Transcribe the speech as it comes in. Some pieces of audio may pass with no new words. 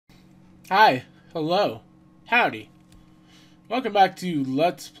Hi, hello, howdy. Welcome back to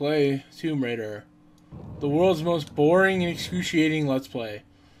Let's Play Tomb Raider, the world's most boring and excruciating Let's Play.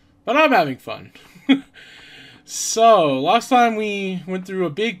 But I'm having fun. So, last time we went through a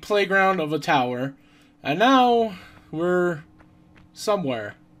big playground of a tower, and now we're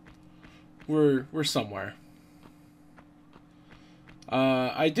somewhere. We're somewhere.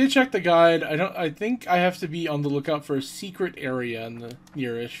 I did check the guide. I think I have to be on the lookout for a secret area in the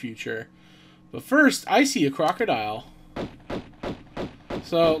nearest future. But first, I see a crocodile.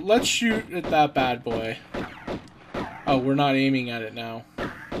 So, let's shoot at that bad boy. Oh, we're not aiming at it now.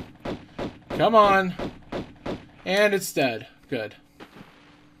 Come on. And it's dead. Good.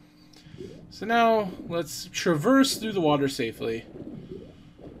 So now, let's traverse through the water safely.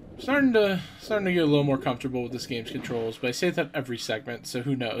 Starting to get a little more comfortable with this game's controls, but I say that every segment, so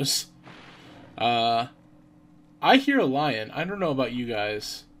who knows. I hear a lion. I don't know about you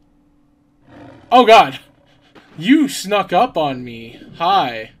guys. Oh god! You snuck up on me.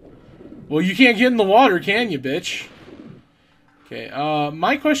 Hi. Well, you can't get in the water, can you, bitch? Okay,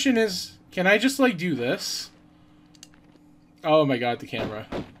 my question is, can I just, like, do this? Oh my god, the camera.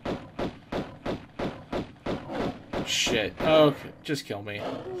 Shit. Okay, just kill me.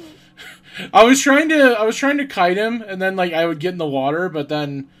 I was trying to kite him, and then, like, I would get in the water, but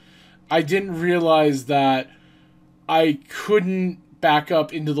then I didn't realize that I couldn't back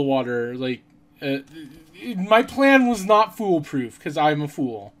up into the water. Like, my plan was not foolproof, because I'm a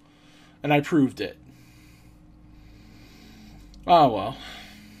fool. And I proved it. Oh, well.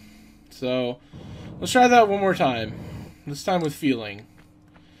 So, let's try that one more time. This time with feeling.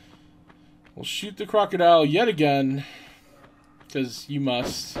 We'll shoot the crocodile yet again. Because you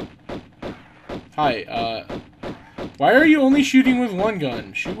must. Hi, why are you only shooting with one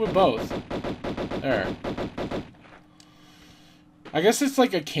gun? Shoot with both. There. I guess it's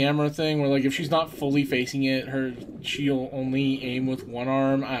like a camera thing where, like, if she's not fully facing it, she'll only aim with one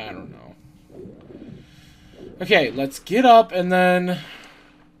arm. I don't know. Okay, let's get up and then...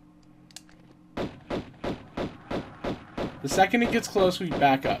 The second it gets close, we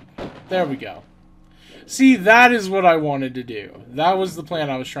back up. There we go. See, that is what I wanted to do. That was the plan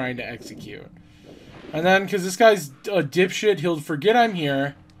I was trying to execute. And then, because this guy's a dipshit, he'll forget I'm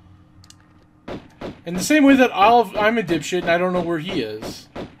here. In the same way that I'm a dipshit and I don't know where he is.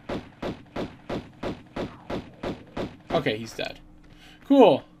 Okay, he's dead.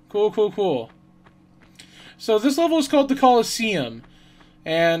 Cool. Cool, cool, cool. So this level is called the Colosseum.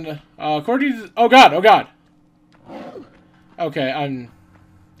 And, according to... Oh god, oh god! Okay, I'm...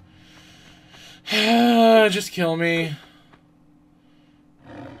 just kill me.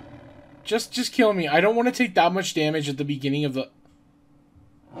 Just kill me. I don't want to take that much damage at the beginning of the...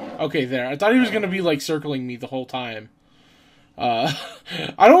 Okay, there. I thought he was going to be, like, circling me the whole time. I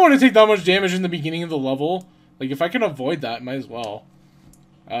don't want to take that much damage in the beginning of the level. Like, if I can avoid that, might as well.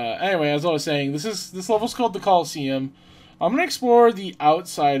 Anyway, as I was saying, this level's called the Colosseum. I'm going to explore the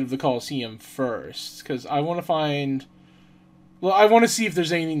outside of the Colosseum first, because I want to find... Well, I want to see if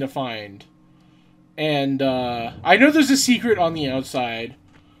there's anything to find. And, I know there's a secret on the outside.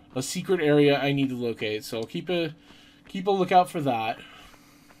 A secret area I need to locate, so keep a lookout for that.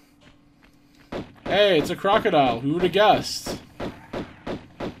 Hey, it's a crocodile. Who would have guessed?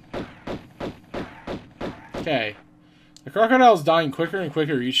 Okay. The crocodile's dying quicker and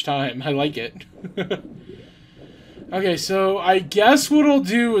quicker each time. I like it. Okay, so I guess what I'll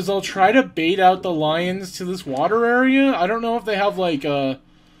do is I'll try to bait out the lions to this water area. I don't know if they have, like, an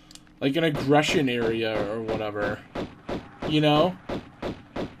aggression area or whatever. You know?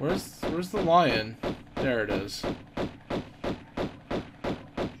 Where's the lion? There it is.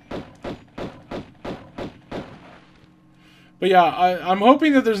 But yeah, I'm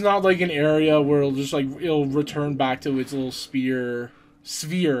hoping that there's not, like, an area where it'll just, like, it'll return back to its little sphere,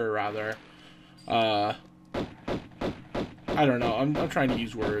 rather. I don't know. I'm trying to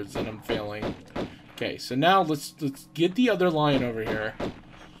use words and I'm failing. Okay, so now let's get the other lion over here.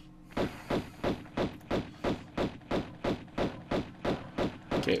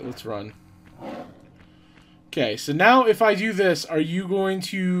 Okay, let's run. Okay, so now if I do this, are you going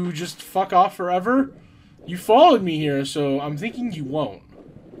to just fuck off forever? You followed me here, so I'm thinking you won't.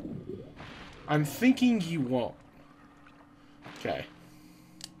 I'm thinking you won't. Okay.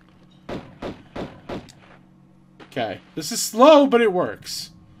 Okay. This is slow, but it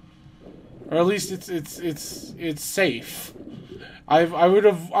works. Or at least it's safe. I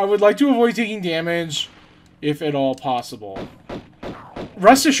would like to avoid taking damage if at all possible.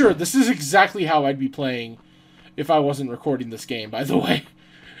 Rest assured, this is exactly how I'd be playing if I wasn't recording this game, by the way.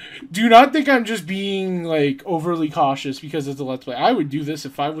 Do not think I'm just being, like, overly cautious because it's a Let's Play. I would do this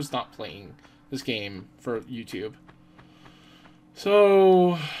if I was not playing this game for YouTube.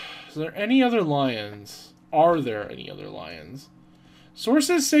 So, is there any other lions? Are there any other lions?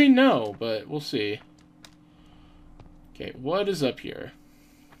 Sources say no, but we'll see. Okay, what is up here?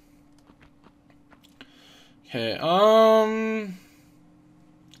 Okay,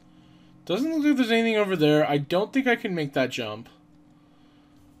 doesn't look like there's anything over there. I don't think I can make that jump.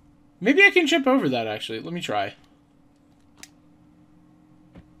 Maybe I can jump over that, actually. Let me try.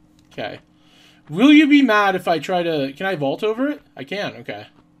 Okay. Will you be mad if I try to... Can I vault over it? I can, okay.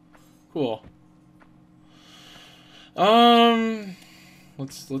 Cool.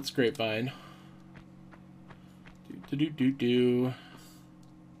 Let's grapevine. Do.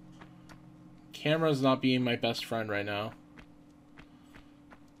 Camera's not being my best friend right now.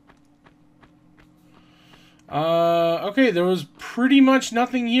 Okay, there was pretty much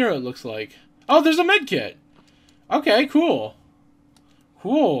nothing here, it looks like. Oh, there's a med kit. Okay, cool.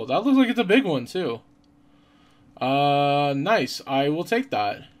 Cool, that looks like it's a big one, too. Nice. I will take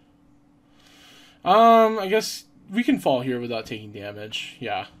that. I guess we can fall here without taking damage.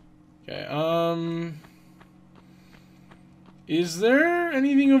 Yeah. Okay, is there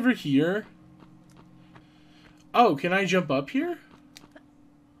anything over here? Oh, can I jump up here?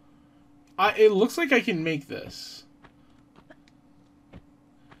 It looks like I can make this.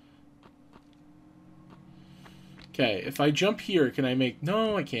 Okay, if I jump here, can I make...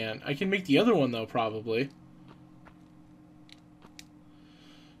 No, I can't. I can make the other one, though, probably.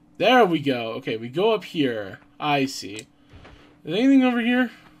 There we go. Okay, we go up here. I see. Is there anything over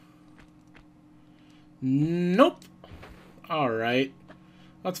here? Nope. Alright.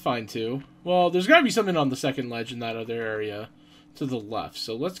 That's fine, too. Well, there's got to be something on the second ledge in that other area to the left.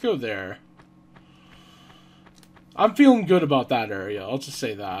 So let's go there. I'm feeling good about that area. I'll just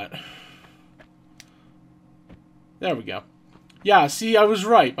say that. There we go. Yeah, see, I was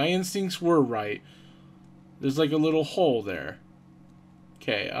right. My instincts were right. There's like a little hole there.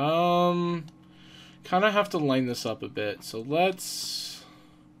 Okay, kind of have to line this up a bit. So let's...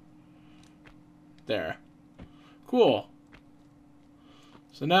 There. Cool.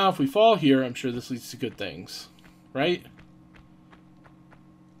 So now if we fall here, I'm sure this leads to good things. Right?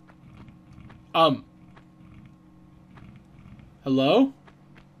 Hello?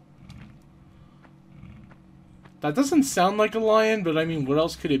 That doesn't sound like a lion, but I mean, what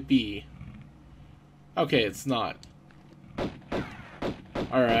else could it be? Okay, it's not.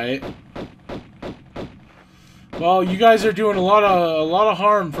 Alright. Well, you guys are doing a lot of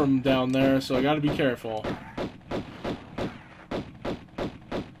harm from down there, so I gotta be careful.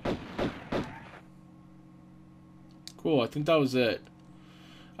 Cool, I think that was it.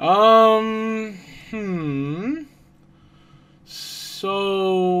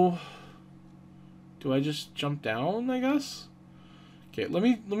 So do I just jump down, I guess? Okay, let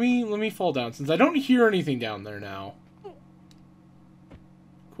me fall down since I don't hear anything down there now.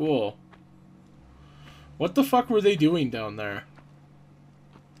 Cool. What the fuck were they doing down there?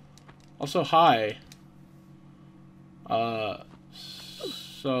 Also, hi.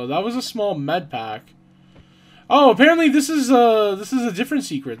 So that was a small med pack. Oh, apparently this is a different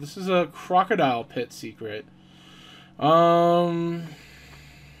secret. This is a crocodile pit secret. Alright.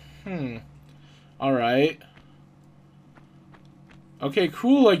 Okay,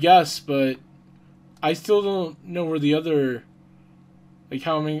 cool, I guess, but I still don't know where the other... Like,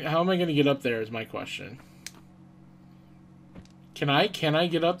 how am I gonna get up there is my question. Can I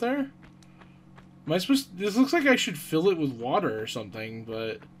get up there? Am I supposed... This looks like I should fill it with water or something,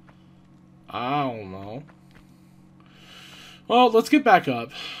 but... I don't know. Well, let's get back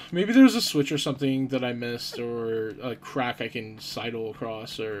up. Maybe there's a switch or something that I missed, or a crack I can sidle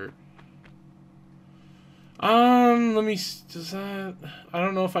across, or... let me... Does that... I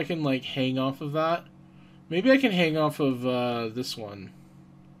don't know if I can, like, hang off of that. Maybe I can hang off of, this one.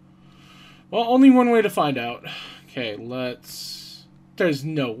 Well, only one way to find out. Okay, let's... There's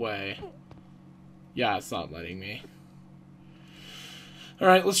no way. Yeah, it's not letting me.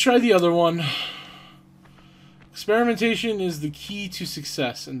 Alright, let's try the other one. Experimentation is the key to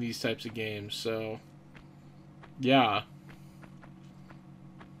success in these types of games, so... Yeah.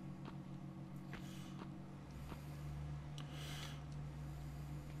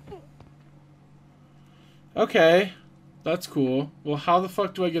 Okay. That's cool. Well, how the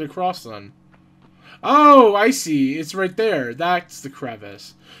fuck do I get across then? Oh, I see. It's right there. That's the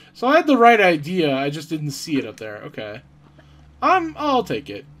crevice. So I had the right idea. I just didn't see it up there. Okay. I'll take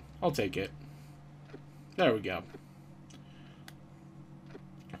it. I'll take it. There we go.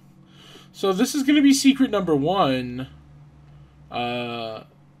 So this is going to be secret number 1.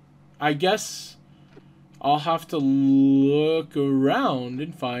 I guess I'll have to look around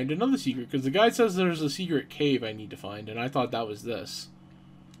and find another secret, because the guide says there's a secret cave I need to find, and I thought that was this.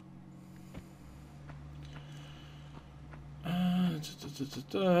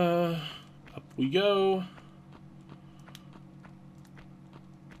 Up we go.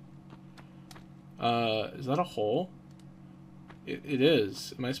 Is that a hole? It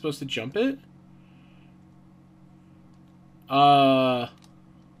is. Am I supposed to jump it?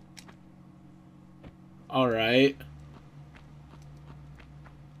 Alright.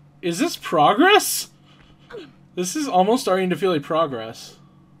 Is this progress? This is almost starting to feel like progress.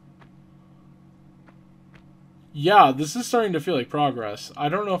 Yeah, this is starting to feel like progress. I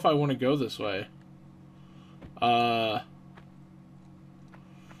don't know if I want to go this way.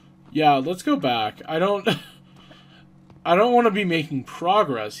 Yeah, let's go back. I don't want to be making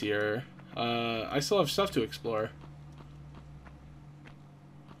progress here. I still have stuff to explore.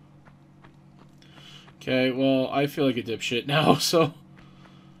 Okay, well, I feel like a dipshit now, so...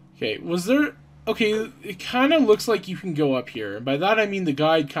 Okay, was there... Okay, it kind of looks like you can go up here. By that, I mean the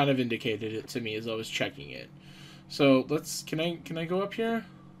guide kind of indicated it to me as I was checking it. So, let's... Can I go up here?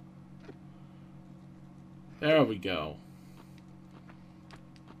 There we go.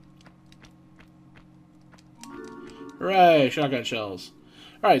 Hooray, shotgun shells.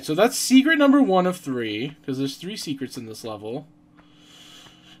 Alright, so that's secret number 1 of 3, because there's 3 secrets in this level.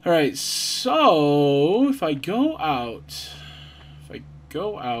 Alright, so if I go out...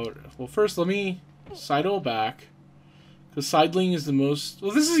 Well, first let me sidle back, because sidling is the most...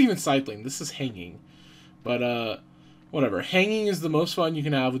 Well, this isn't even sidling, this is hanging. But, whatever. Hanging is the most fun you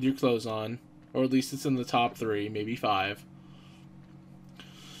can have with your clothes on. Or at least it's in the top 3, maybe 5.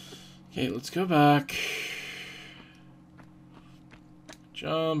 Okay, let's go back.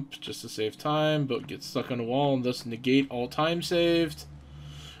 Jump, just to save time, but get stuck on a wall and thus negate all time saved.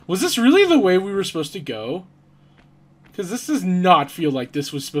 Was this really the way we were supposed to go? Because this does not feel like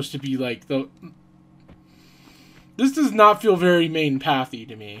this was supposed to be like the... This does not feel very main pathy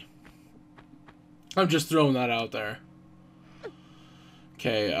to me. I'm just throwing that out there.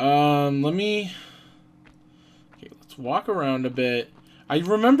 Okay, let me... Okay, let's walk around a bit. I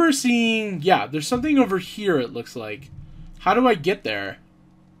remember seeing... Yeah, there's something over here, it looks like. How do I get there?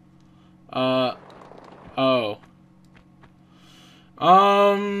 Oh.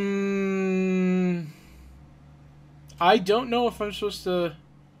 I don't know if I'm supposed to...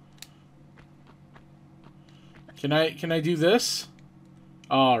 Can I do this?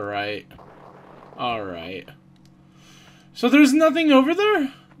 Alright. Alright. So there's nothing over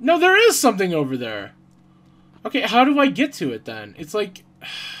there? No, there is something over there. Okay, how do I get to it then? It's like...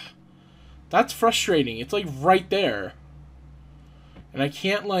 That's frustrating. It's like right there. And I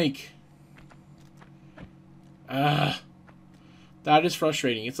can't like... That is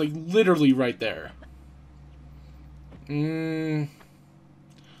frustrating. It's like literally right there. Come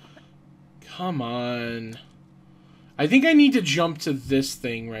on. I think I need to jump to this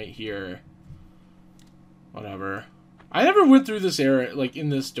thing right here. Whatever. I never went through this area, like, in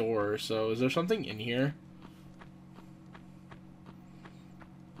this door, so is there something in here?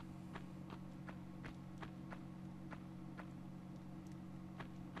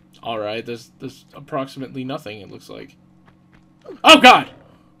 Alright, there's approximately nothing, it looks like. Oh, God!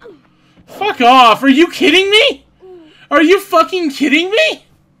 Fuck off! Are you kidding me? Are you fucking kidding me?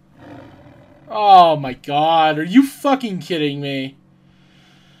 Oh, my God. Are you fucking kidding me?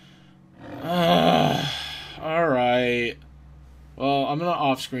 Alright. Well, I'm gonna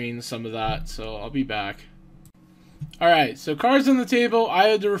off-screen some of that, so I'll be back. Alright, so cards on the table. I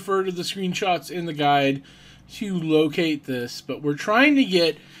had to refer to the screenshots in the guide to locate this, but we're trying to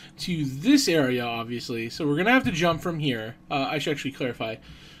get to this area, obviously, so we're gonna have to jump from here. I should actually clarify.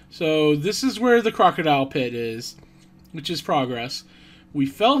 So this is where the crocodile pit is, which is progress. We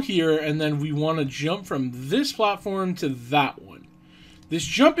fell here, and then we want to jump from this platform to that one. This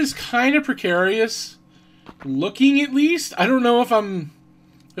jump is kind of precarious, looking at least. I don't know if I'm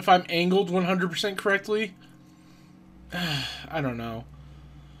angled 100% correctly. I don't know.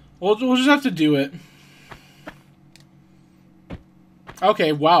 We'll just have to do it.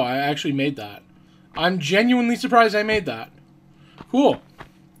 Okay, wow, I actually made that. I'm genuinely surprised I made that. Cool.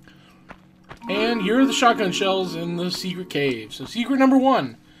 And here are the shotgun shells in the secret cave. So secret number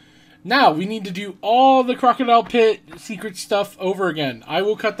 1. Now, we need to do all the crocodile pit secret stuff over again. I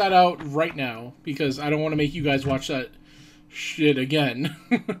will cut that out right now, because I don't want to make you guys watch that shit again.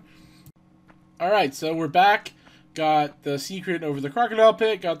 Alright, so we're back. Got the secret over the crocodile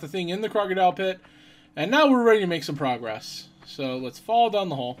pit, got the thing in the crocodile pit, and now we're ready to make some progress. So let's fall down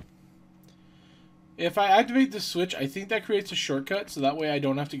the hole. If I activate this switch, I think that creates a shortcut, so that way I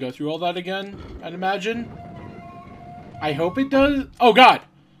don't have to go through all that again, I'd imagine. I hope it does. Oh, God!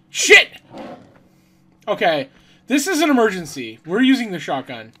 Shit! Okay, this is an emergency. We're using the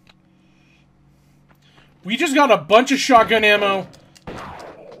shotgun. We just got a bunch of shotgun ammo.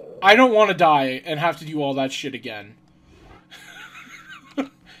 I don't want to die and have to do all that shit again.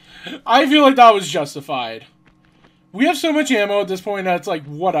 I feel like that was justified. We have so much ammo at this point that it's like,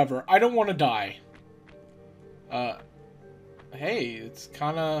 whatever. I don't want to die. Hey, it's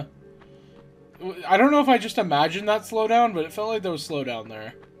kind of... I don't know if I just imagined that slowdown, but it felt like there was slowdown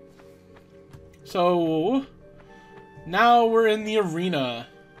there. So, now we're in the arena.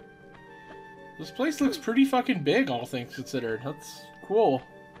 This place looks pretty fucking big, all things considered. That's cool.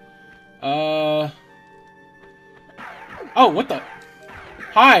 Oh, what the...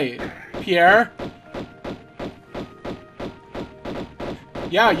 Hi, Pierre.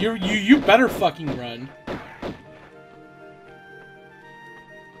 Yeah, you better fucking run.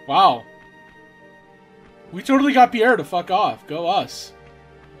 Wow. We totally got Pierre to fuck off. Go us.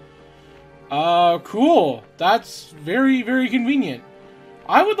 Cool. That's very, very convenient.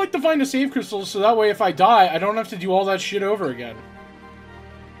 I would like to find a save crystal so that way if I die, I don't have to do all that shit over again.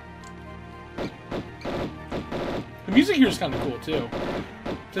 The music here is kind of cool, too.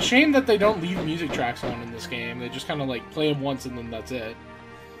 It's a shame that they don't leave music tracks on in this game. They just kind of, like, play them once and then that's it.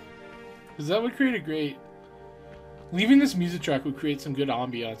 Because that would create a great... Leaving this music track would create some good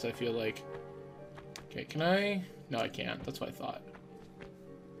ambiance, I feel like. Okay, can I... No, I can't. That's what I thought.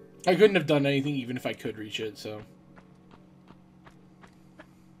 I couldn't have done anything even if I could reach it, so...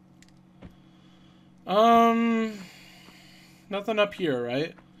 Nothing up here,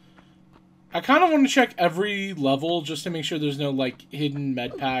 right? I kind of want to check every level just to make sure there's no, like, hidden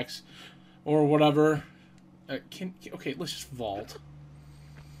med packs or whatever. Okay, let's just vault.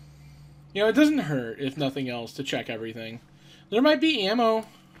 You know, it doesn't hurt, if nothing else, to check everything. There might be ammo,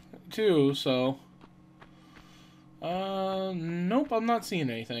 too, so... Nope, I'm not seeing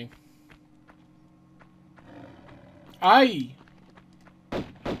anything. I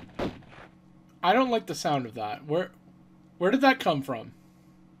don't like the sound of that. Where did that come from?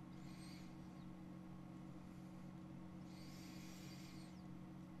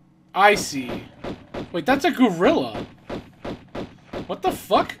 I see. Wait, that's a gorilla. What the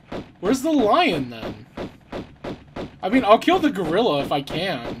fuck? Where's the lion, then? I mean, I'll kill the gorilla if I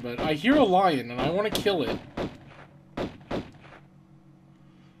can, but I hear a lion, and I want to kill it.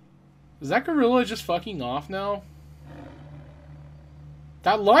 Is that gorilla just fucking off now?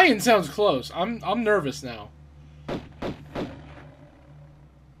 That lion sounds close. I'm nervous now.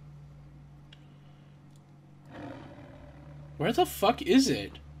 Where the fuck is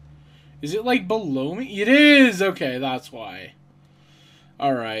it? Is it, like, below me? It is! Okay, that's why.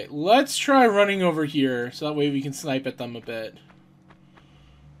 Alright, let's try running over here, so that way we can snipe at them a bit.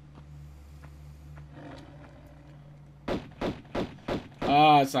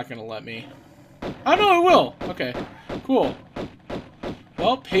 Ah, it's not gonna let me. Oh, no, it will! Okay, cool.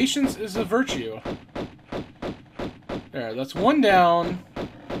 Well, patience is a virtue. There, that's one down.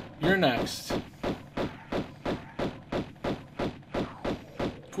 You're next.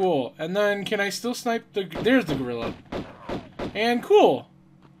 Cool. And then, can I still snipe the... There's the gorilla. And cool.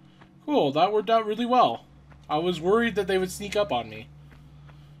 Cool, that worked out really well. I was worried that they would sneak up on me.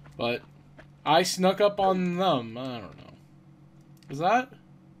 But I snuck up on them. I don't know. Is that...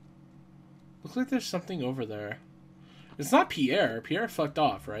 Looks like there's something over there. It's not Pierre. Pierre fucked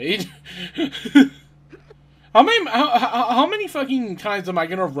off, right? How many fucking times am I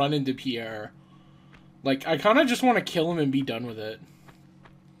gonna run into Pierre? Like, I kind of just want to kill him and be done with it.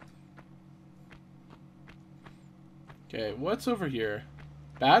 Okay, what's over here?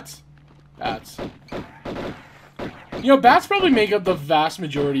 Bats? Bats. You know, bats probably make up the vast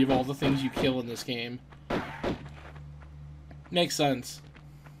majority of all the things you kill in this game. Makes sense.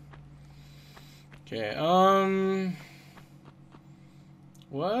 Okay,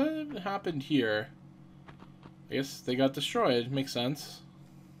 what happened here? I guess they got destroyed. Makes sense.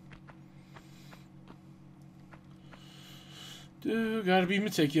 Dude, gotta be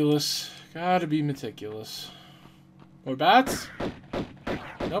meticulous. Gotta be meticulous. More bats?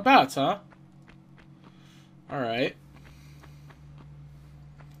 No bats, huh? Alright.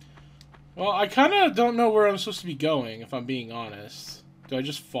 Well, I kind of don't know where I'm supposed to be going, if I'm being honest. Do I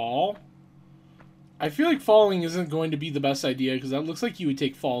just fall? I feel like falling isn't going to be the best idea, because that looks like you would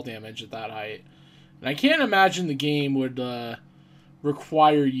take fall damage at that height. And I can't imagine the game would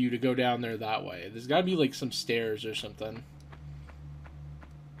require you to go down there that way. There's got to be, like, some stairs or something.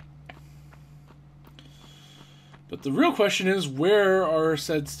 But the real question is, where are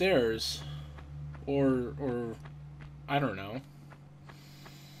said stairs? Or I don't know.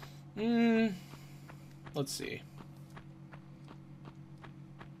 Let's see.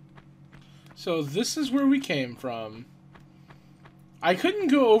 So this is where we came from. I couldn't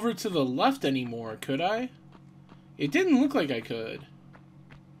go over to the left anymore, could I? It didn't look like I could.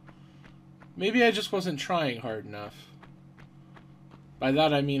 Maybe I just wasn't trying hard enough. By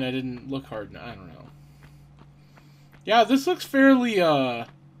that I mean I didn't look hard enough. I don't know. Yeah, this looks fairly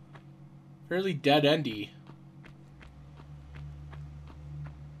dead-endy.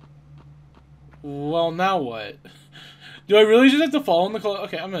 Well, now what? Do I really just have to fall in the Colosseum?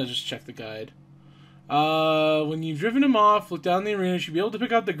 Okay, I'm gonna just check the guide. When you've driven him off, look down the arena. You should be able to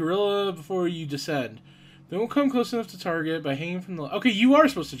pick out the gorilla before you descend. They won't come close enough to target by hanging from the... Okay, you are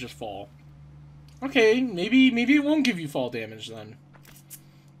supposed to just fall. Okay, maybe it won't give you fall damage then.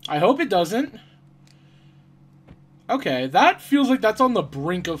 I hope it doesn't. Okay, that feels like that's on the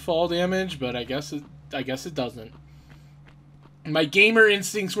brink of fall damage, but I guess it doesn't. My gamer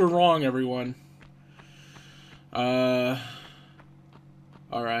instincts were wrong, everyone. Alright,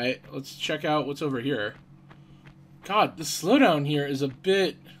 let's check out what's over here. God, the slowdown here is a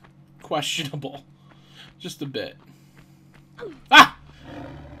bit questionable. Just a bit. Ah!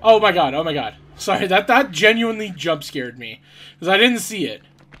 Oh my god, oh my god. Sorry, that genuinely jump scared me. Because I didn't see it.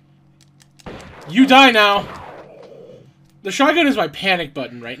 You die now! The shotgun is my panic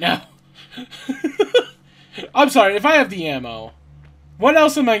button right now. I'm sorry, if I have the ammo, what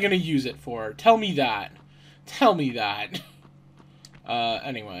else am I going to use it for? Tell me that. Tell me that.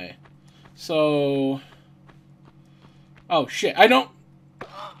 Anyway. So... Oh, shit. I don't...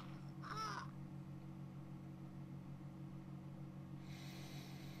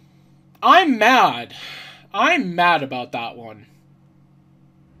 I'm mad. I'm mad about that one.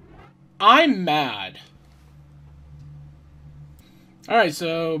 I'm mad. Alright,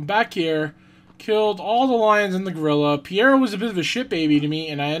 so back here. Killed all the lions and the gorilla. Pierre was a bit of a shit baby to me,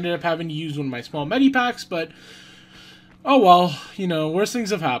 and I ended up having to use one of my small medipacks, but... Oh well, you know, worse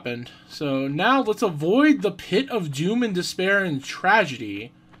things have happened. So now let's avoid the pit of doom and despair and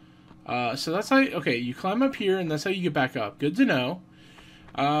tragedy. So that's how... Okay, you climb up here, and that's how you get back up. Good to know.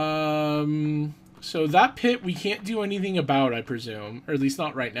 So that pit we can't do anything about, I presume. Or at least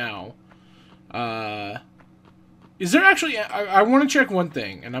not right now. Is there actually... I want to check one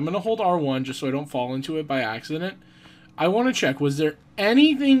thing, and I'm going to hold R1 just so I don't fall into it by accident. I want to check, was there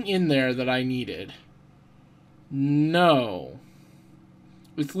anything in there that I needed? No.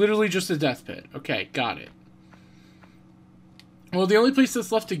 It's literally just a death pit. Okay, got it. Well, the only place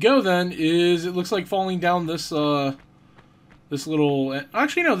that's left to go then is, it looks like falling down this, this little...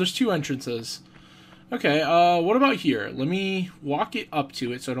 Actually, no, there's two entrances. Okay, what about here? Let me walk it up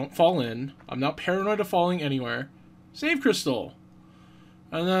to it so I don't fall in. I'm not paranoid of falling anywhere. Save crystal.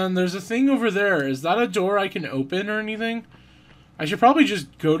 And then there's a thing over there. Is that a door I can open or anything? I should probably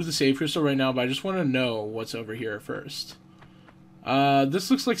just go to the save crystal right now, but I just want to know what's over here first. This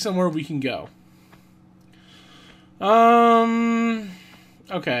looks like somewhere we can go.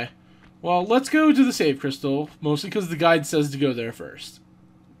 Okay. Well, let's go to the save crystal, mostly because the guide says to go there first.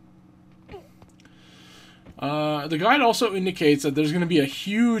 The guide also indicates that there's going to be a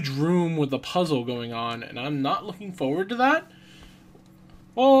huge room with a puzzle going on, and I'm not looking forward to that.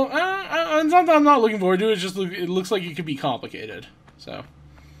 Well, it's not that I'm not looking forward to it, it's just it looks like it could be complicated. So,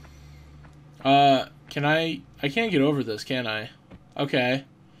 can I can't get over this, can I? Okay.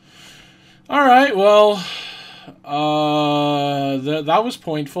 Alright, well, that was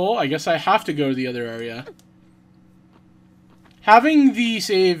pointful. I guess I have to go to the other area. Having the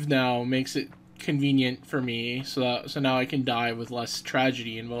save now makes it convenient for me, so now I can die with less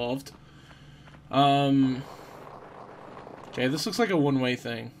tragedy involved. Okay, this looks like a one-way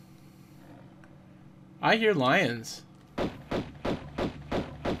thing. I hear lions.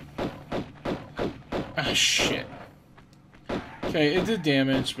 Ah, shit. Okay, it did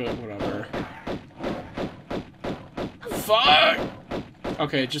damage, but whatever. Fuck!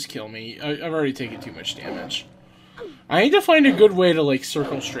 Okay, just kill me. I've already taken too much damage. I need to find a good way to, like,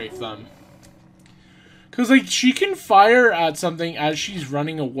 circle strafe them. Because, like, she can fire at something as she's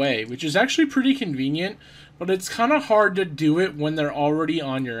running away, which is actually pretty convenient, but it's kind of hard to do it when they're already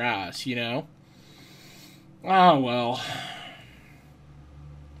on your ass, you know? Ah, well.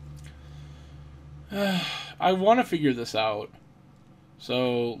 I want to figure this out.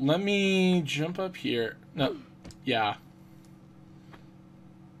 So, let me jump up here. No, yeah.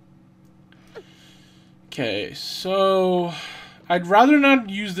 Okay, so... I'd rather not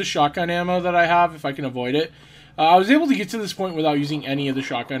use the shotgun ammo that I have if I can avoid it. I was able to get to this point without using any of the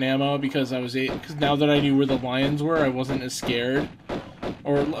shotgun ammo because because now that I knew where the lions were, I wasn't as scared.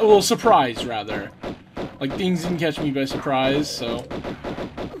 Or, well, surprised, rather. Like, things didn't catch me by surprise, so...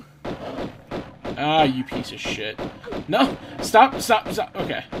 Ah, you piece of shit. No! Stop, stop, stop.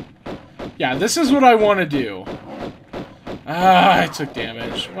 Okay. Yeah, this is what I want to do. Ah, I took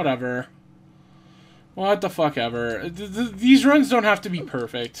damage. Whatever. What the fuck ever. These runs don't have to be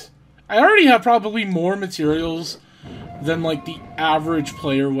perfect. I already have probably more materials than, like, the average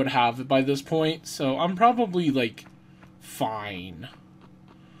player would have by this point, so I'm probably, like, fine.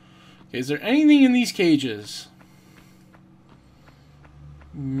 Okay, is there anything in these cages?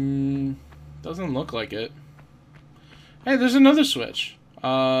 Doesn't look like it. Hey, there's another switch.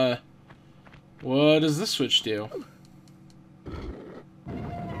 What does this switch do?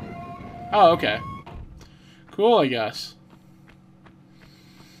 Oh, okay. Cool, I guess.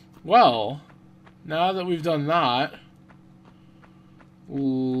 Well, now that we've done that,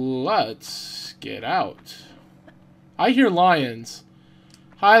 let's get out. I hear lions.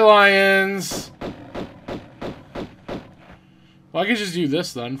 Hi, lions! Well, I could just do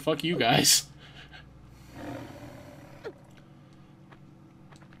this then. Fuck you guys.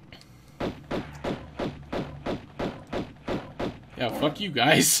 Yeah, fuck you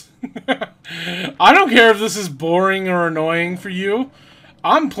guys. I don't care if this is boring or annoying for you.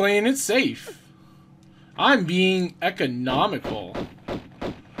 I'm playing it safe. I'm being economical.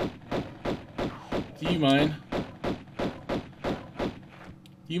 Do you mind?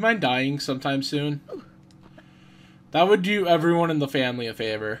 Do you mind dying sometime soon? That would do everyone in the family a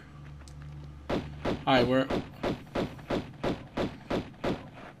favor. Alright, we're...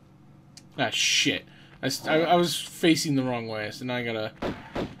 Ah, shit. I was facing the wrong way, so now I gotta...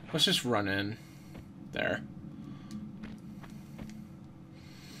 Let's just run in. There.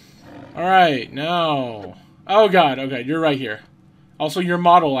 Alright, now... Oh god, okay, you're right here. Also, your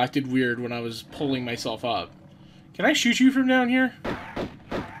model acted weird when I was pulling myself up. Can I shoot you from down here?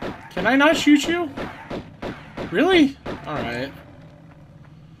 Can I not shoot you? Really? Alright.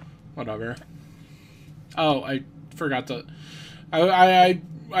 Whatever. Oh, I forgot to...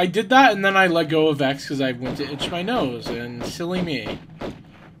 I did that, and then I let go of X because I went to itch my nose, and silly me.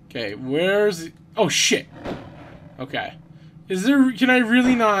 Okay, where's... Oh, shit! Okay. Is there... Can I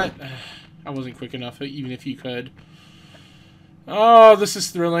really not... I wasn't quick enough, even if you could. Oh, this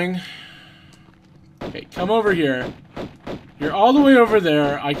is thrilling. Okay, come over here. You're all the way over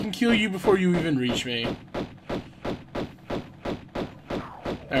there. I can kill you before you even reach me.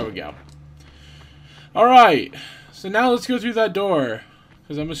 There we go. Alright. So now let's go through that door.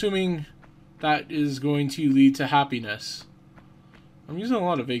 Because I'm assuming that is going to lead to happiness. I'm using a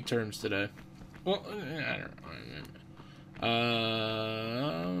lot of vague terms today. Well, I don't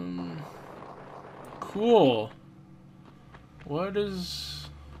know. Cool. What is...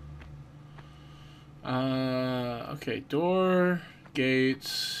 okay, door,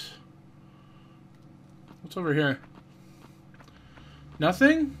 gates. What's over here?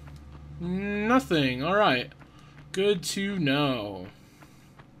 Nothing? Nothing. Alright. Good to know.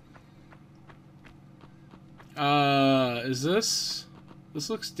 Is this... This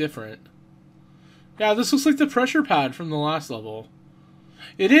looks different. Yeah, this looks like the pressure pad from the last level.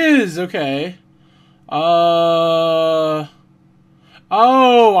 It is! Okay. Oh,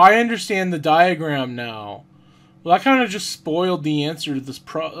 I understand the diagram now. Well, that kind of just spoiled the answer to this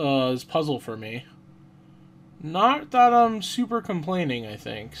puzzle for me. Not that I'm super complaining, I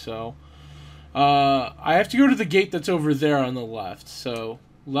think, so... I have to go to the gate that's over there on the left, so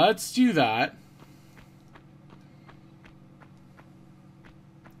let's do that.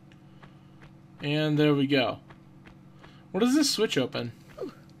 And there we go. What does this switch open?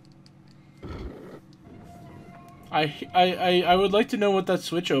 I would like to know what that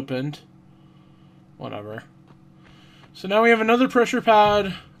switch opened. Whatever. So now we have another pressure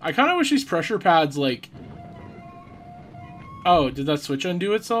pad. I kind of wish these pressure pads, like... Oh, did that switch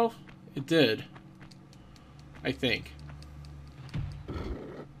undo itself? It did. I think.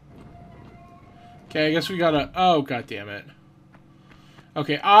 Okay, I guess we gotta... Oh, god damn it.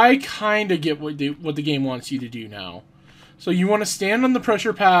 Okay, I kind of get what the game wants you to do now. So you want to stand on the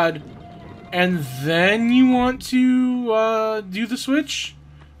pressure pad... And then you want to do the switch?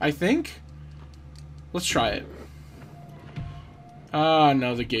 I think? Let's try it. Ah,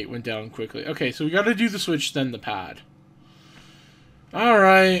 no, the gate went down quickly. Okay, so we gotta do the switch, then the pad.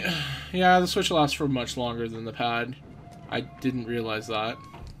 Alright. Yeah, the switch lasts for much longer than the pad. I didn't realize that.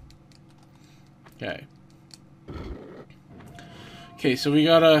 Okay. Okay, so we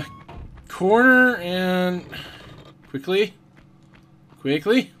gotta corner and... Quickly.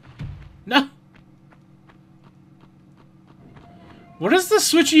 Quickly. No! What does the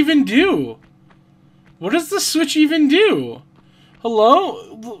switch even do? What does the switch even do?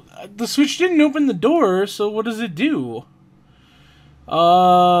 Hello? The switch didn't open the door, so what does it do?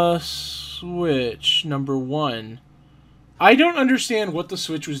 Switch number 1. I don't understand what the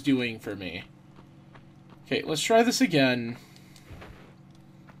switch was doing for me. Okay, let's try this again.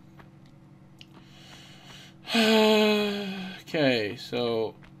 Okay,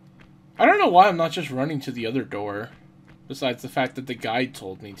 so... I don't know why I'm not just running to the other door. Besides the fact that the guide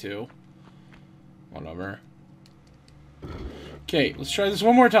told me to. Whatever. Okay, let's try this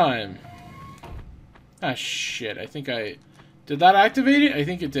one more time. Ah, shit. I think I... Did that activate it? I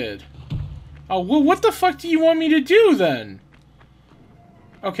think it did. Oh, well, what the fuck do you want me to do, then?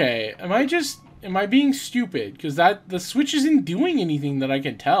 Okay, am I being stupid? Because the switch isn't doing anything that I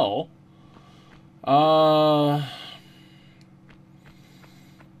can tell.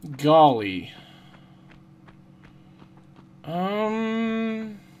 Golly.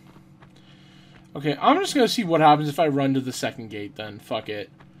 Okay, I'm just gonna see what happens if I run to the second gate, then. Fuck it.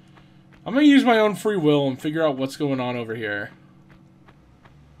 I'm gonna use my own free will and figure out what's going on over here.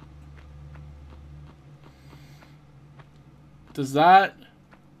 Does the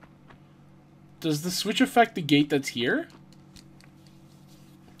switch affect the gate that's here?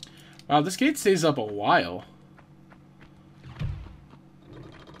 Wow, this gate stays up a while.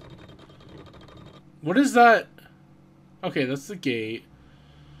 What is that? Okay, that's the gate.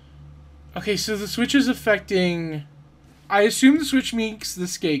 Okay, so the switch is affecting... I assume the switch makes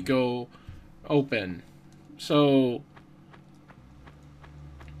this gate go open. So...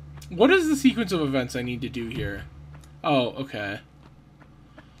 What is the sequence of events I need to do here? Oh, okay.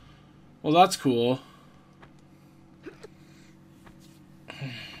 Well, that's cool.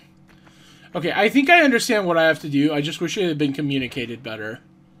 Okay, I think I understand what I have to do. I just wish it had been communicated better.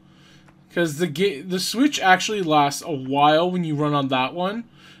 Because the switch actually lasts a while when you run on that one.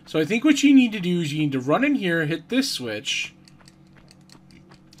 So I think what you need to do is you need to run in here, hit this switch.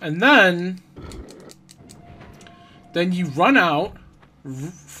 And then you run out.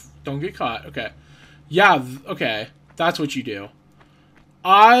 Don't get caught. Okay. Yeah, okay. That's what you do.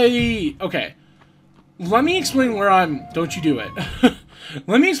 Okay. Let me explain where I'm... Don't you do it.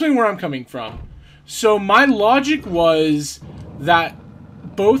 Let me explain where I'm coming from. So my logic was that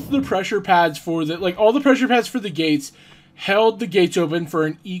both the pressure pads for the... Like, all the pressure pads for the gates held the gates open for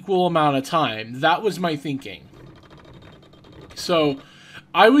an equal amount of time. That was my thinking. So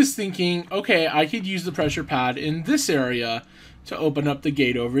I was thinking, okay, I could use the pressure pad in this area to open up the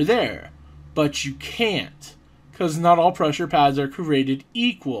gate over there. But you can't. Because not all pressure pads are created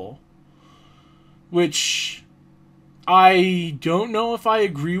equal. Which I don't know if I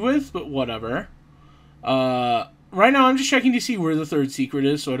agree with, but whatever. Right now I'm just checking to see where the third secret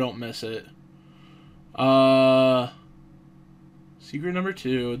is so I don't miss it. Secret number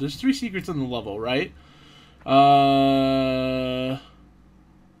 2. There's 3 secrets in the level, right?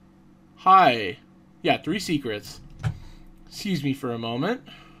 Hi. Yeah, 3 secrets. Excuse me for a moment.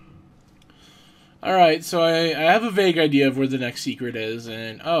 Alright, so I have a vague idea of where the next secret is,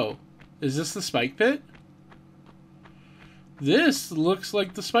 and... Oh, is this the spike pit? This looks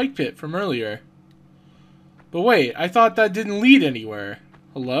like the spike pit from earlier. But wait, I thought that didn't lead anywhere.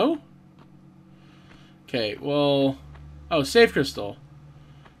 Hello? Okay, well... Oh, save crystal.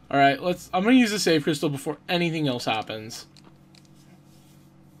 Alright, I'm gonna use the save crystal before anything else happens.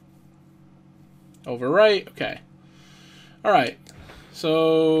 Overwrite, okay. Alright,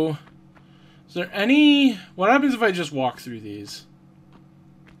 so... Is there any... What happens if I just walk through these?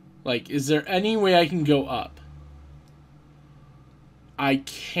 Like, is there any way I can go up? I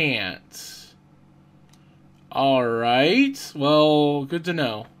can't. Alright. Well, good to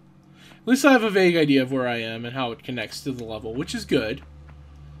know. At least I have a vague idea of where I am and how it connects to the level, which is good.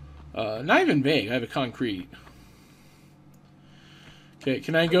 Not even vague. I have a concrete. Okay,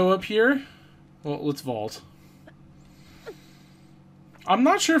 can I go up here? Well, let's vault. I'm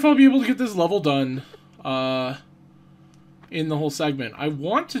not sure if I'll be able to get this level done in the whole segment. I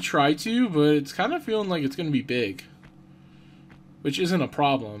want to try to, but it's kind of feeling like it's going to be big. Which isn't a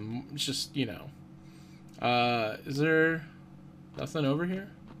problem. It's just, you know. Is there nothing over here?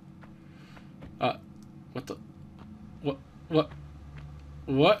 What the... What?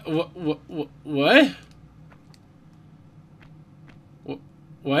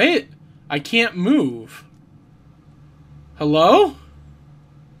 What? I can't move. Hello?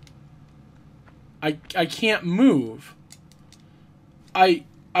 I can't move. Okay,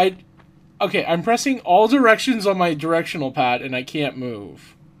 I'm pressing all directions on my directional pad and I can't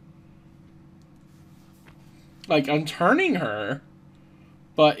move. Like, I'm turning her,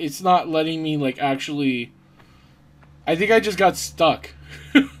 but it's not letting me, like, actually... I think I just got stuck.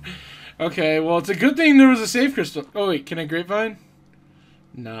 Okay, well, it's a good thing there was a save crystal. Oh, wait, can I grapevine?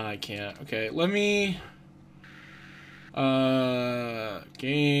 Nah, I can't. Okay, let me...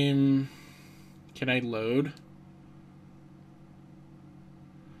 game... Can I load?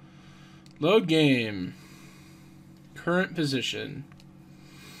 Load game. Current position.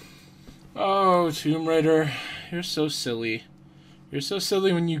 Oh, Tomb Raider. You're so silly. You're so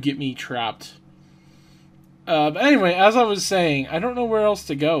silly when you get me trapped. But anyway, as I was saying, I don't know where else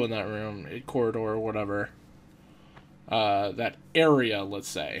to go in that room, corridor, or whatever. That area, let's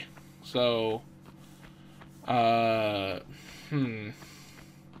say. So, so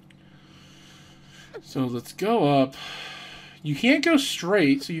let's go up. You can't go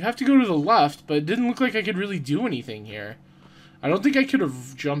straight, so you have to go to the left, but it didn't look like I could really do anything here. I don't think I could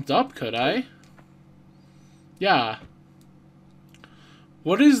have jumped up, could I? Yeah.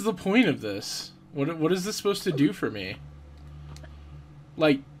 What is the point of this? What is this supposed to do for me?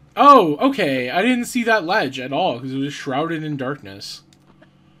 Like, oh, okay. I didn't see that ledge at all because it was shrouded in darkness.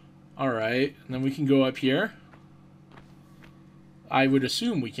 Alright, and then we can go up here. I would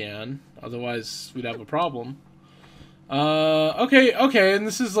assume we can. Otherwise, we'd have a problem. Okay, and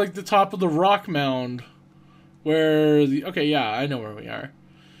this is like the top of the rock mound. Where the... Okay, yeah, I know where we are.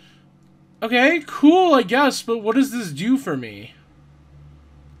 Okay, cool, I guess, but what does this do for me?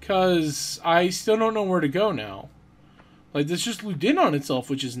 Because I still don't know where to go now. Like, this just looped in on itself,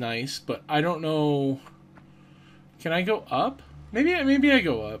 which is nice, but I don't know... Can I go up? Maybe I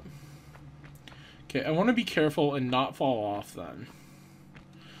go up. Okay, I want to be careful and not fall off, then.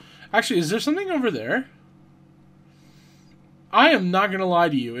 Actually, is there something over there? I am not going to lie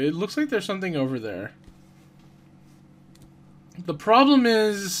to you. It looks like there's something over there. The problem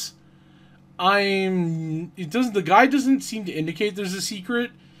is... the guide doesn't seem to indicate there's a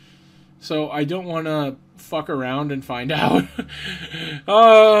secret. So I don't want to fuck around and find out.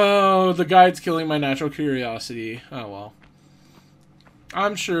 Oh, the guide's killing my natural curiosity. Oh well.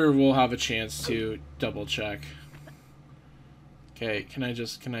 I'm sure we'll have a chance to double check. Okay, can I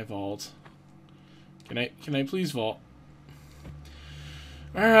vault? Can I please vault?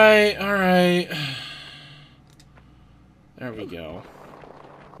 Alright. There we go.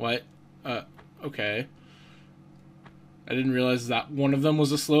 What? Okay. I didn't realize that one of them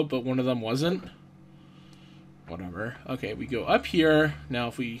was a slope, but one of them wasn't. Whatever. Okay, we go up here. Now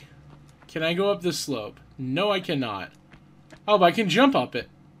if we... Can I go up this slope? No, I cannot. Oh, but I can jump up it.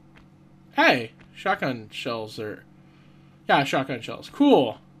 Hey! Shotgun shells are... Yeah, shotgun shells.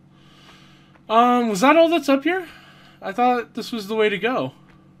 Cool. Was that all that's up here? I thought this was the way to go.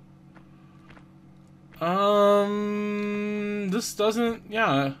 This doesn't...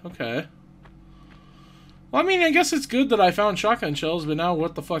 Yeah, okay. Well, I mean, I guess it's good that I found shotgun shells, but now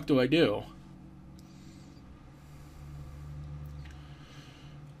what the fuck do I do?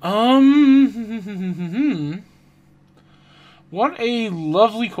 What a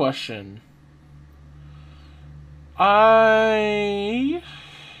lovely question. I'm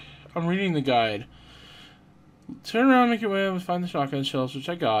reading the guide. Turn around, make your way up and find the shotgun shells, which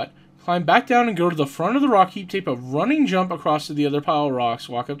I got. Climb back down and go to the front of the rock heap, take a running jump across to the other pile of rocks,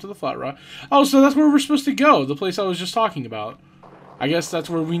 walk up to the flat rock. Oh, so that's where we're supposed to go, the place I was just talking about. I guess that's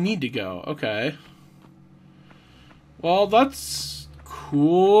where we need to go. Okay. Well, that's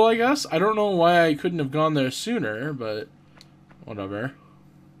cool, I guess. I don't know why I couldn't have gone there sooner, but whatever.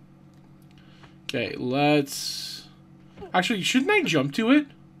 Okay, let's... Actually, shouldn't I jump to it?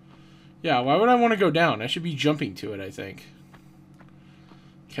 Yeah, why would I want to go down? I should be jumping to it, I think.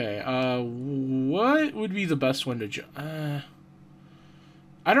 Okay, what would be the best one to jump? I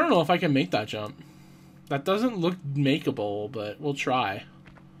don't know if I can make that jump. That doesn't look makeable, but we'll try.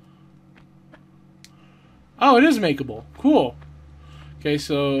 Oh, it is makeable. Cool. Okay,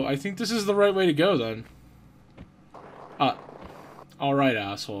 so I think this is the right way to go, then. Alright,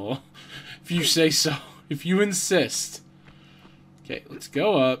 asshole. If you say so. If you insist. Okay, let's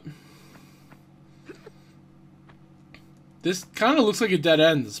go up. This kind of looks like a dead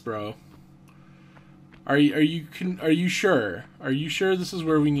end, bro. Are you sure? Are you sure this is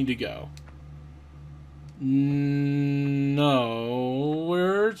where we need to go? No,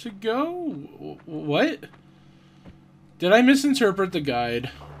 where to go? What? Did I misinterpret the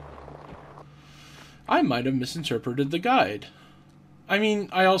guide? I might have misinterpreted the guide. I mean,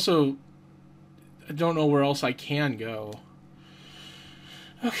 I don't know where else I can go.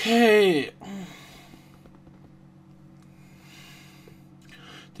 Okay.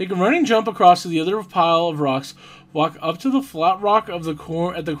 Take a running jump across to the other pile of rocks. Walk up to the flat rock of the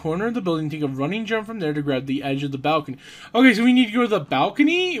at the corner of the building. Take a running jump from there to grab the edge of the balcony. Okay, so we need to go to the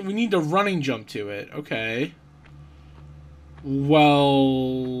balcony? We need to running jump to it. Okay.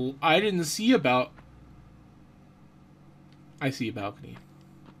 Well, I didn't see I see a balcony.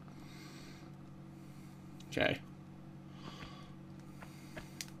 Okay.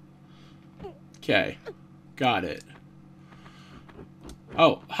 Okay. Got it.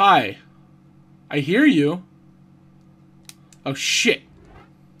 Oh, hi. I hear you. Oh, shit.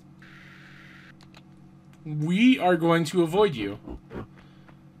 We are going to avoid you.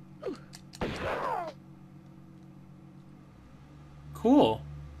 Cool.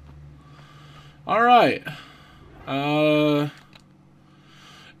 Alright. Now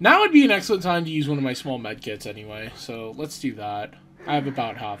would be an excellent time to use one of my small medkits anyway, so let's do that. I have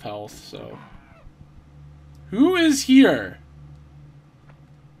about half health, so... Who is here?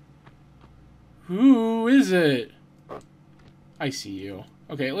 Who is it? I see you.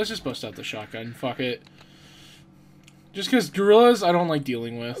 Okay, let's just bust out the shotgun. Fuck it. Just because gorillas, I don't like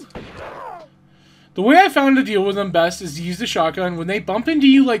dealing with. The way I found to deal with them best is to use the shotgun. When they bump into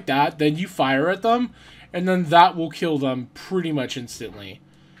you like that, then you fire at them, and then that will kill them pretty much instantly.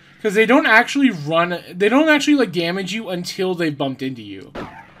 Because they don't actually they don't actually, like, damage you until they've bumped into you.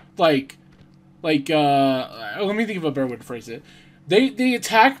 Let me think of a better way to phrase it. They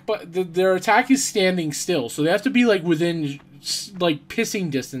attack, but their attack is standing still, so they have to be, like, within, like, pissing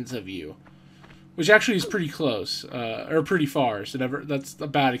distance of you. Which actually is pretty close, or pretty far, so that's a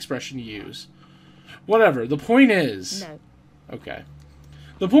bad expression to use. Whatever, the point is... No. Okay.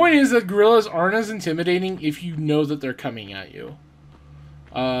 The point is that gorillas aren't as intimidating if you know that they're coming at you.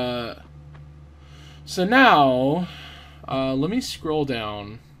 So now, let me scroll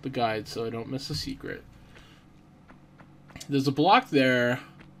down the guide so I don't miss a secret. There's a block there.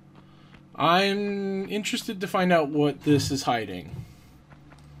 I'm interested to find out what this is hiding.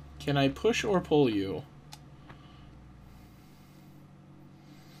 Can I push or pull you?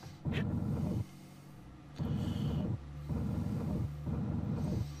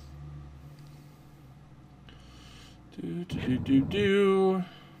 Do.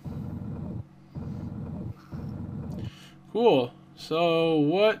 Cool. So,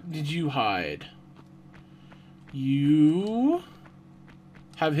 what did you hide? You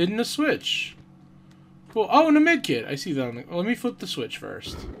have hidden a switch. Cool. Oh, and a medkit. I see that on the... Let me flip the switch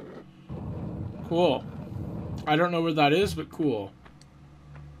first. Cool. I don't know where that is, but cool.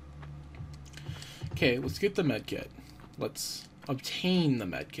 Okay, let's get the medkit. Let's obtain the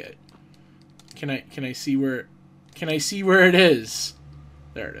medkit. Can I see where... Can I see where it is?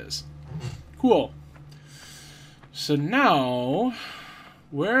 There it is. Cool. So now,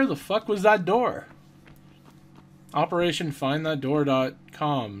 where the fuck was that door? Operation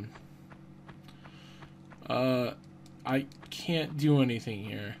findthatdoor.com. I can't do anything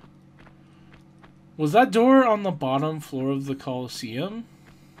here. Was that door on the bottom floor of the Colosseum?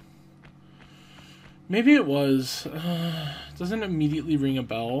 Maybe it was. Doesn't immediately ring a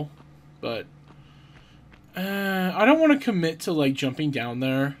bell, but I don't want to commit to, like, jumping down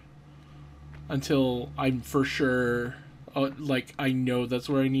there until I'm for sure, like, I know that's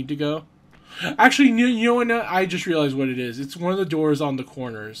where I need to go. Actually, you know what? I just realized what it is. It's one of the doors on the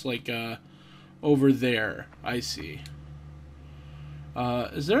corners, like, over there. I see.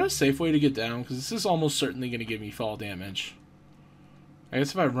 Is there a safe way to get down? Because this is almost certainly going to give me fall damage. I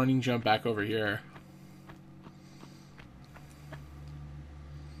guess if I running jump back over here.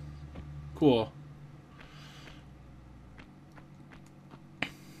 Cool.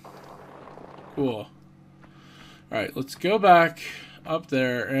 Cool. Alright, let's go back up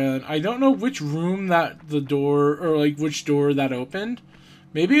there. And I don't know which room that the door, or like which door that opened.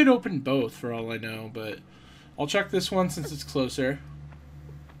 Maybe it opened both for all I know, but I'll check this one since it's closer.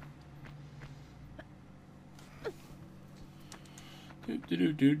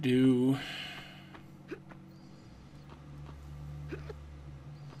 Do.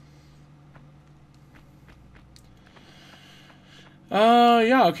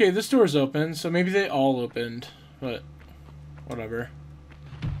 Yeah, okay, this door's open, so maybe they all opened, but whatever.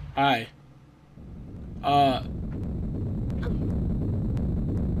 Hi.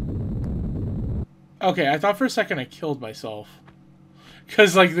 Okay, I thought for a second I killed myself.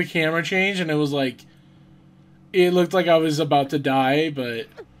 Because, like, the camera changed and it was like, it looked like I was about to die, but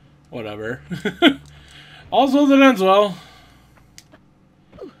whatever. All's well that ends well.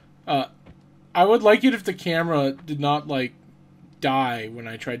 I would like it if the camera did not, like, die when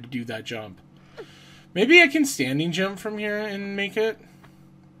I tried to do that jump. Maybe I can standing jump from here and make it?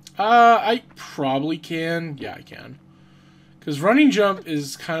 I probably can. Yeah, I can. Because running jump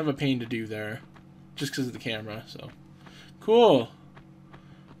is kind of a pain to do there. Just because of the camera, so. Cool.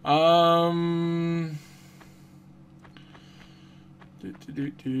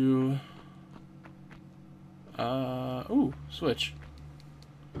 Ooh, switch.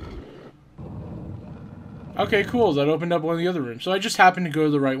 Okay, cool. That opened up one of the other rooms. So I just happened to go to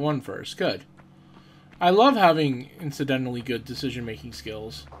the right one first. Good. I love having incidentally good decision-making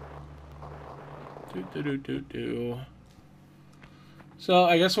skills. So,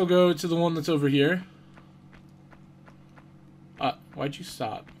 I guess we'll go to the one that's over here. Why'd you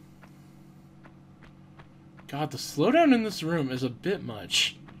stop? God, the slowdown in this room is a bit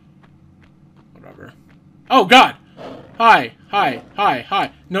much. Whatever. Oh, God! Hi! Hi! Hi!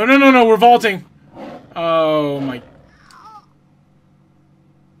 Hi! No, no, no, no! We're vaulting! Oh, my...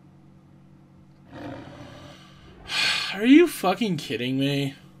 Are you fucking kidding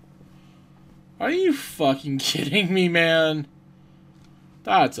me? Are you fucking kidding me, man?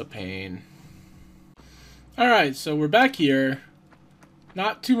 That's a pain. Alright, so we're back here.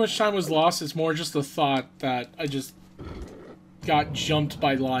 Not too much time was lost. It's more just the thought that I just got jumped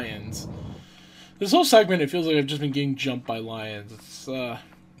by lions. This whole segment, it feels like I've just been getting jumped by lions. It's,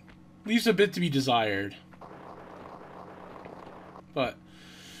 leaves a bit to be desired. But,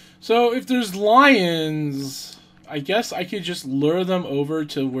 so if there's lions, I guess I could just lure them over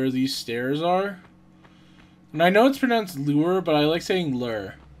to where these stairs are. And I know it's pronounced lure, but I like saying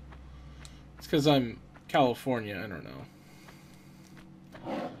lure. It's because I'm California, I don't know.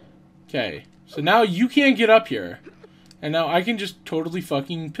 Okay, so now you can't get up here. And now I can just totally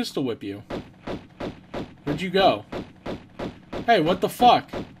fucking pistol whip you. Where'd you go? Hey, what the fuck?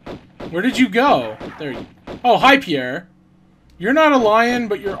 Where did you go? There you... Oh, hi, Pierre. You're not a lion,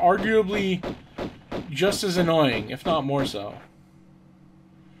 but you're arguably just as annoying, if not more so.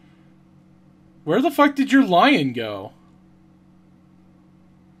 Where the fuck did your lion go?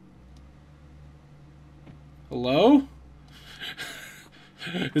 Hello?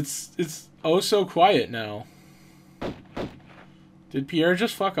 It's oh so quiet now. Did Pierre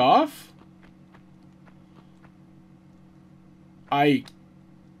just fuck off?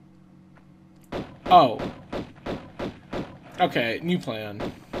 Oh. Okay, new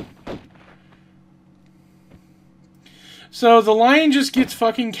plan. So the lion just gets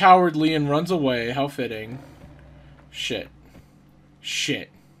fucking cowardly and runs away. How fitting. Shit.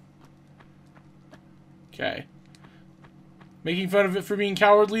 Shit. Okay. Making fun of it for being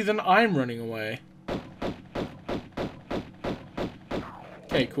cowardly, then I'm running away.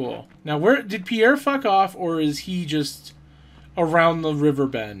 Okay, cool. Now, where did Pierre fuck off, or is he just around the river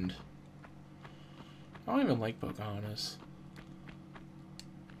bend? I don't even like Pocahontas.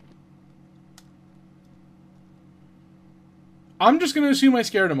 I'm just gonna assume I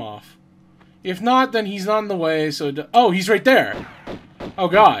scared him off. If not, then he's not in the way, so... Oh, he's right there! Oh,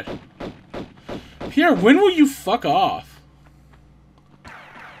 God. Pierre, when will you fuck off?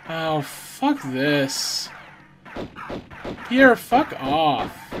 Oh, fuck this. Pierre, fuck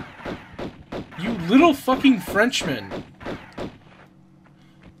off. You little fucking Frenchman.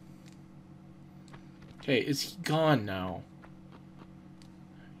 Okay, is he gone now?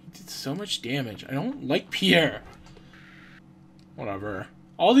 He did so much damage. I don't like Pierre. Whatever.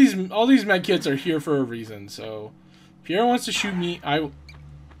 All these medkits are here for a reason, so... Pierre wants to shoot me,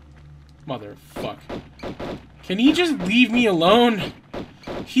 Motherfuck. Can he just leave me alone?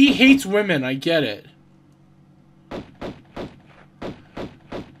 He hates women, I get it.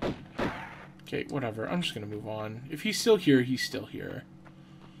 Okay, whatever. I'm just gonna move on. If he's still here, he's still here.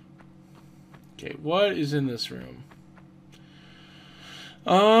 Okay, what is in this room?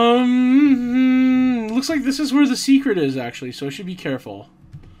 Looks like this is where the secret is, actually, so I should be careful.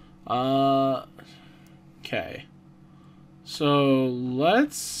 Okay. So,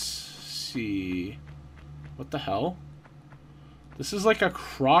 let's see. What the hell? This is like a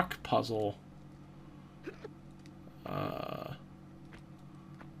croc puzzle.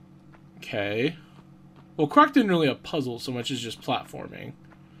 Okay. Well, croc didn't really have a puzzle so much as just platforming.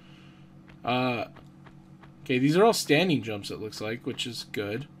 Okay, these are all standing jumps, it looks like, which is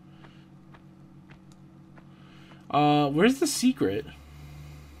good. Where's the secret?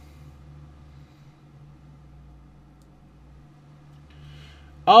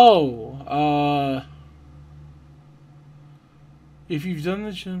 Oh, if you've done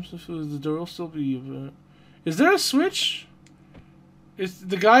the jumps, the door will still be... Is there a switch?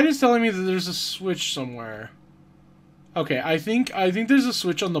 The guide is telling me that there's a switch somewhere. Okay, I think there's a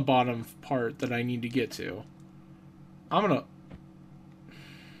switch on the bottom part that I need to get to.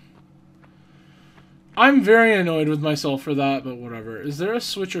 I'm very annoyed with myself for that, but whatever. Is there a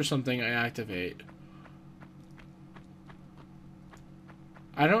switch or something I activate?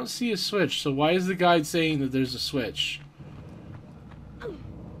 I don't see a switch, so why is the guide saying that there's a switch?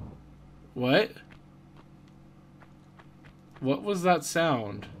 What? What was that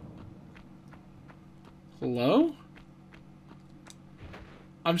sound? Hello?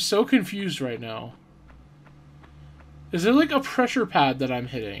 I'm so confused right now. Is there like a pressure pad that I'm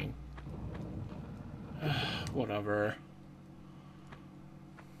hitting? Whatever.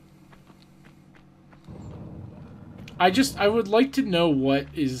 I would like to know what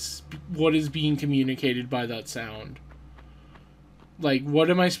is being communicated by that sound. Like, what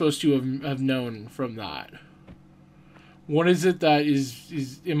am I supposed to have known from that? What is it that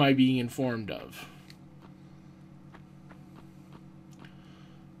am I being informed of?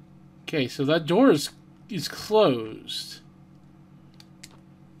 Okay, so that door is closed.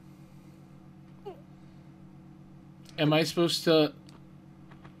 Am I supposed to...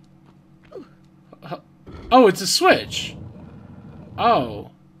 Oh, it's a switch.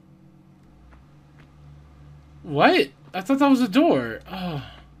 Oh. What? I thought that was a door. Oh.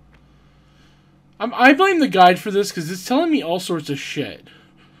 I blame the guide for this because it's telling me all sorts of shit.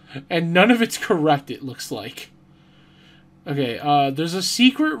 And none of it's correct, it looks like. Okay, there's a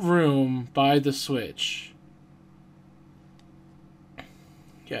secret room by the switch.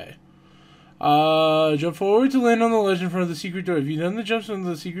 Okay. Jump forward to land on the ledge in front of the secret door. If you've done the jumps on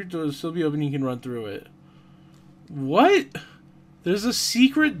the secret door, it'll still be open, you can run through it. What? There's a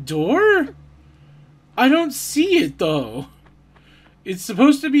secret door? I don't see it, though. It's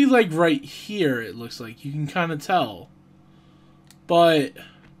supposed to be, like, right here, it looks like. You can kind of tell. But...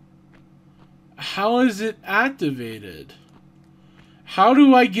 how is it activated? How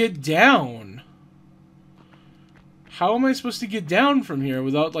do I get down? How am I supposed to get down from here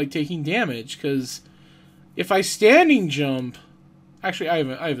without, like, taking damage? Because if I standing jump... Actually,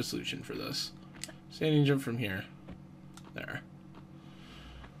 I have a solution for this. Standing jump from here. There.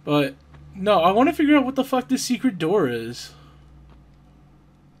 But, no, I want to figure out what the fuck this secret door is.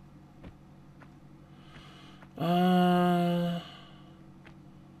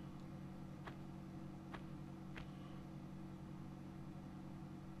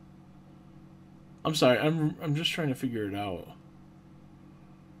 I'm sorry, I'm just trying to figure it out.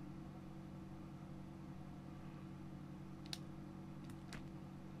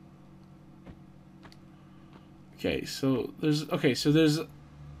 Okay, so there's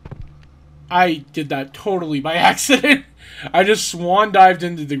I did that totally by accident. I just swan dived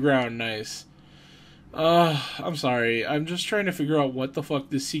into the ground. Nice. I'm sorry. I'm just trying to figure out what the fuck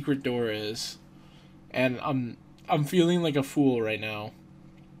this secret door is. And I'm feeling like a fool right now.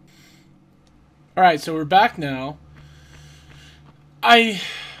 Alright, so we're back now. I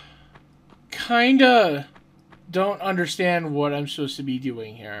kinda don't understand what I'm supposed to be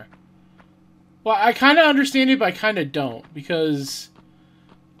doing here. Well, I kinda understand it, but I kinda don't. Because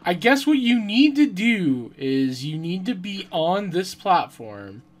I guess what you need to do is you need to be on this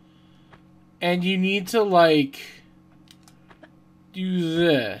platform. And you need to, like, do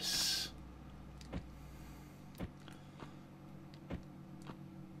this.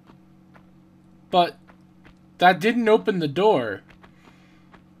 But that didn't open the door.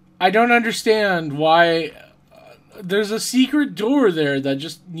 I don't understand why there's a secret door there that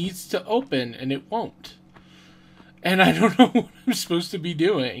just needs to open and it won't. And I don't know what I'm supposed to be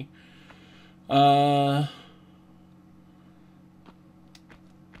doing. I'm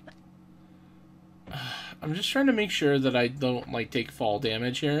just trying to make sure that I don't, like, take fall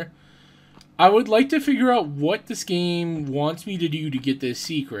damage here. I would like to figure out what this game wants me to do to get this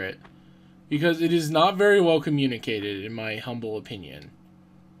secret. Because it is not very well communicated, in my humble opinion.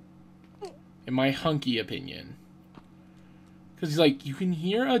 In my hunky opinion. Because, like, you can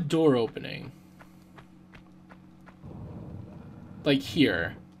hear a door opening. Like,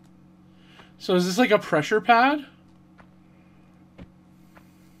 here. So is this like a pressure pad?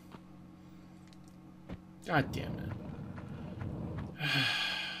 God damn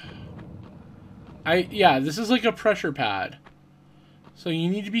it. Yeah, this is like a pressure pad. So you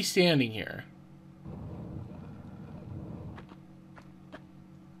need to be standing here.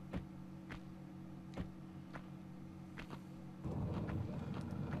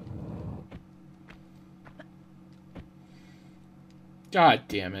 God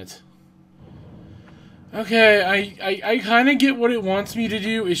damn it. Okay, I kind of get what it wants me to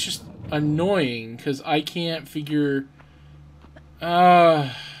do. It's just annoying because I can't figure...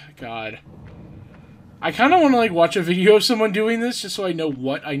 God. I kind of want to, like, watch a video of someone doing this just so I know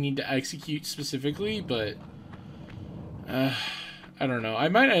what I need to execute specifically, but... I don't know. I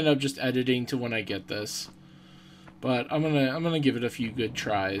might end up just editing to when I get this. But I'm gonna give it a few good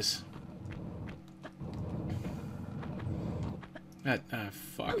tries.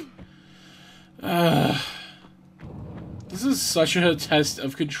 Fuck. This is such a test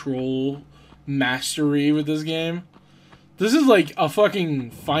of control mastery with this game. This is like a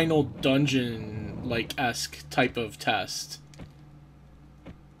fucking final dungeon, like, esque type of test.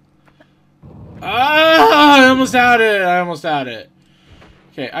 I almost had it! I almost had it.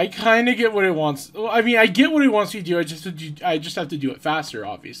 Okay, I kind of get what it wants. Well, I mean, I get what it wants me to do. I just have to do it faster,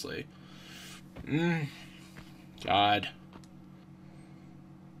 obviously. God.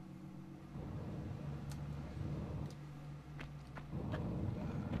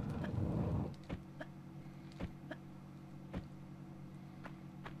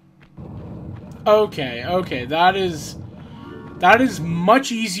 Okay, that is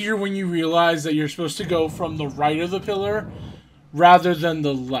much easier when you realize that you're supposed to go from the right of the pillar rather than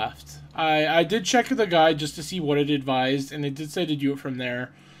the left. I did check the guide just to see what it advised, and it did say to do it from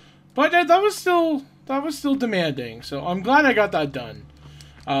there. But that was still demanding, so I'm glad I got that done.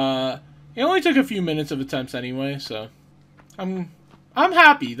 It only took a few minutes of attempts anyway, so I'm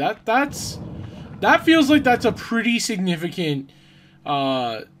happy. That feels like that's a pretty significant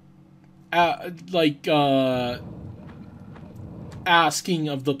asking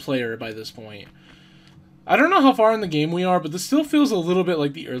of the player by this point. I don't know how far in the game we are, but this still feels a little bit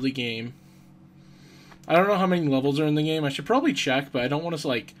like the early game. I don't know how many levels are in the game. I should probably check, but I don't want to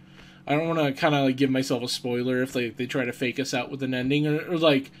I don't want to kind of give myself a spoiler if they try to fake us out with an ending, or at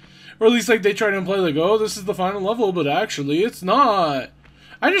least they try to imply oh, this is the final level, but actually it's not.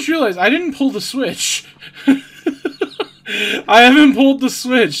 I just realized I didn't pull the switch. I haven't pulled the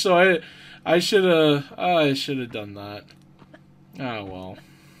switch, so I should have done that. Oh well.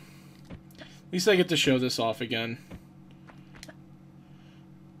 At least I get to show this off again.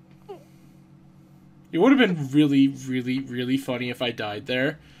 It would have been really, really, really funny if I died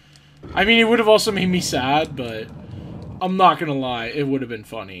there. I mean, it would have also made me sad, but I'm not gonna lie, it would have been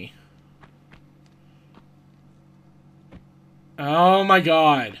funny. Oh my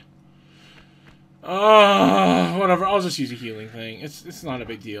god. Whatever, I'll just use a healing thing. It's not a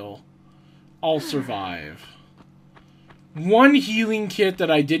big deal. I'll survive. One healing kit that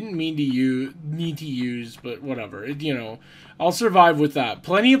I didn't need to use, but whatever. You know, I'll survive with that.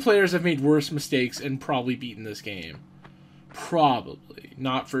 Plenty of players have made worse mistakes and probably beaten this game. Probably.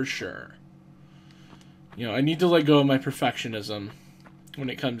 Not for sure. You know, I need to let go of my perfectionism when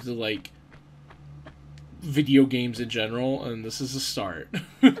it comes to, video games in general, and this is a start.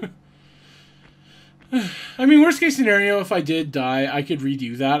 I mean, worst case scenario, if I did die, I could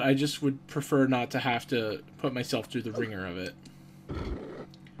redo that. I just would prefer not to have to put myself through the ringer of it.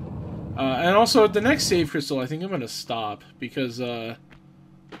 And also, at the next save crystal, I think I'm going to stop, because,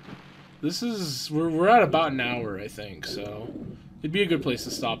 this is... We're at about an hour, I think, so... It'd be a good place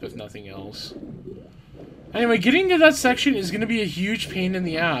to stop, if nothing else. Anyway, getting to that section is going to be a huge pain in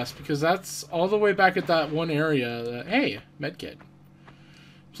the ass, because that's all the way back at that one area that... Hey, medkit.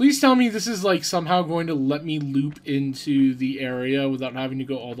 Please tell me this is, somehow going to let me loop into the area without having to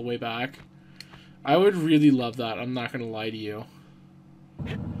go all the way back. I would really love that, I'm not going to lie to you.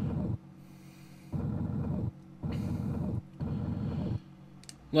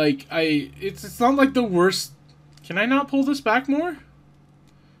 It's not like the worst... Can I not pull this back more?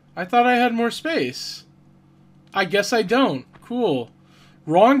 I thought I had more space. I guess I don't. Cool.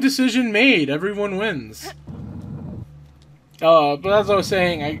 Wrong decision made. Everyone wins. But as I was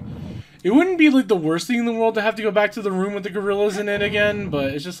saying, it wouldn't be, the worst thing in the world to have to go back to the room with the gorillas in it again,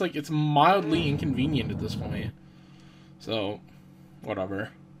 but it's just, it's mildly inconvenient at this point. So, whatever.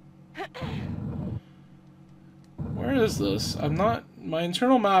 Where is this? My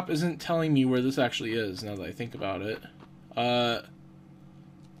internal map isn't telling me where this actually is, now that I think about it.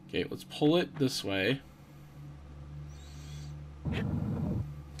 Okay, let's pull it this way.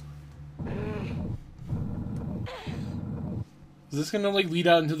 Is this gonna, lead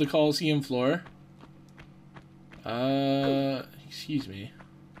out into the Colosseum floor? Excuse me.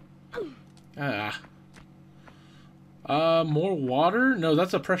 More water? No,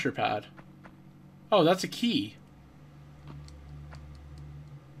 that's a pressure pad. Oh, that's a key.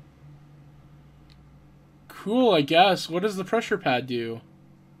 Cool, I guess. What does the pressure pad do?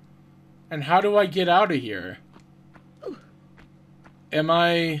 And how do I get out of here? Am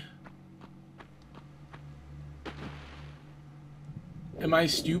I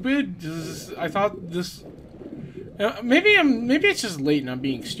stupid? I thought this... maybe it's just late and I'm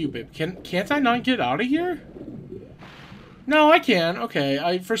being stupid. Can't I not get out of here? No, I can.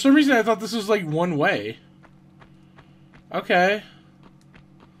 Okay. For some reason I thought this was one way. Okay.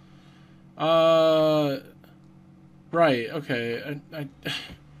 Right. Okay.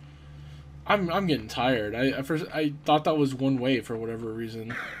 I'm getting tired. I thought that was one way for whatever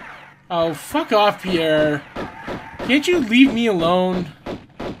reason. Oh, fuck off, Pierre. Can't you leave me alone?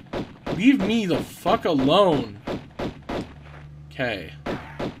 Leave me the fuck alone. Okay.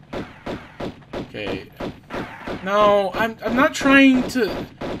 Okay. No, I'm not trying to...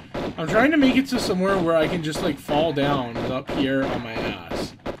 I'm trying to make it to somewhere where I can just, like, fall down without Pierre on my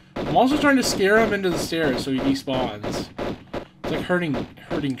ass. I'm also trying to scare him into the stairs so he despawns. It's like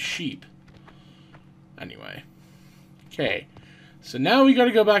herding sheep. Anyway. Okay. So now we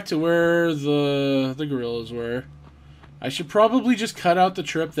gotta go back to where the gorillas were. I should probably just cut out the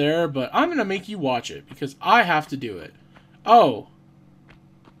trip there, but I'm gonna make you watch it because I have to do it. Oh.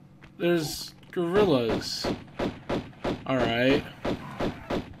 There's gorillas. Alright.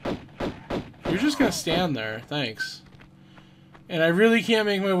 You're just gonna stand there. Thanks. And I really can't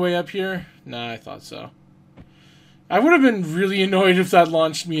make my way up here? Nah, I thought so. I would have been really annoyed if that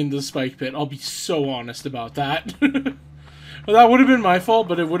launched me into the spike pit. I'll be so honest about that. Well, that would have been my fault,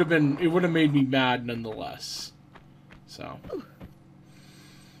 but it would have made me mad nonetheless. So.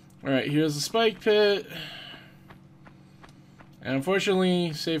 Alright, here's the spike pit. And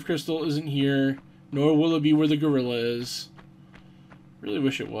unfortunately, Save Crystal isn't here, nor will it be where the gorilla is. Really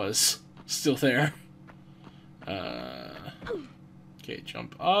wish it was still there. Okay,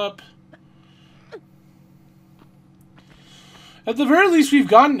 jump up. At the very least, we've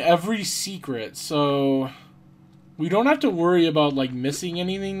gotten every secret, so we don't have to worry about, like, missing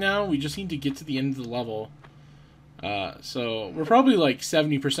anything now. We just need to get to the end of the level. So we're probably, like,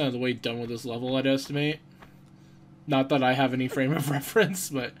 70% of the way done with this level, I'd estimate. Not that I have any frame of reference,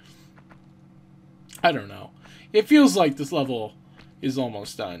 but I don't know. It feels like this level is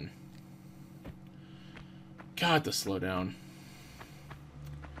almost done. God, the slowdown.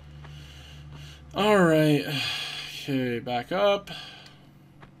 Alright. Okay, back up.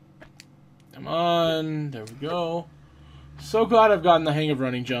 Come on. There we go. So glad I've gotten the hang of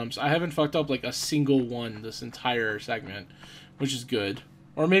running jumps. I haven't fucked up like a single one this entire segment, which is good.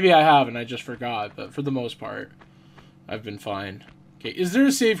 Or maybe I have and I just forgot, but for the most part, I've been fine. Okay, is there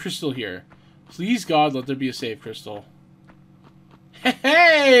a save crystal here? Please, God, let there be a save crystal.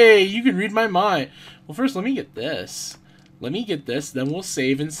 Hey! You can read my mind. Well, first, let me get this. Let me get this, then we'll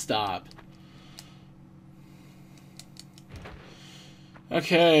save and stop.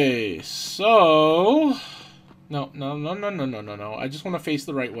 Okay, so... No. I just want to face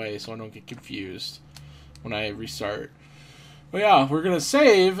the right way so I don't get confused when I restart. But yeah, we're going to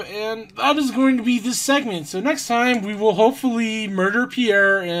save, and that is going to be this segment. So next time, we will hopefully murder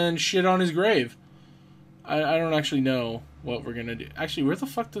Pierre and shit on his grave. I don't actually know what we're going to do. Actually, where the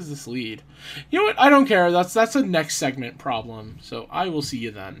fuck does this lead? You know what? I don't care. That's a next segment problem. So I will see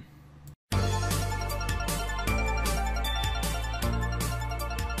you then.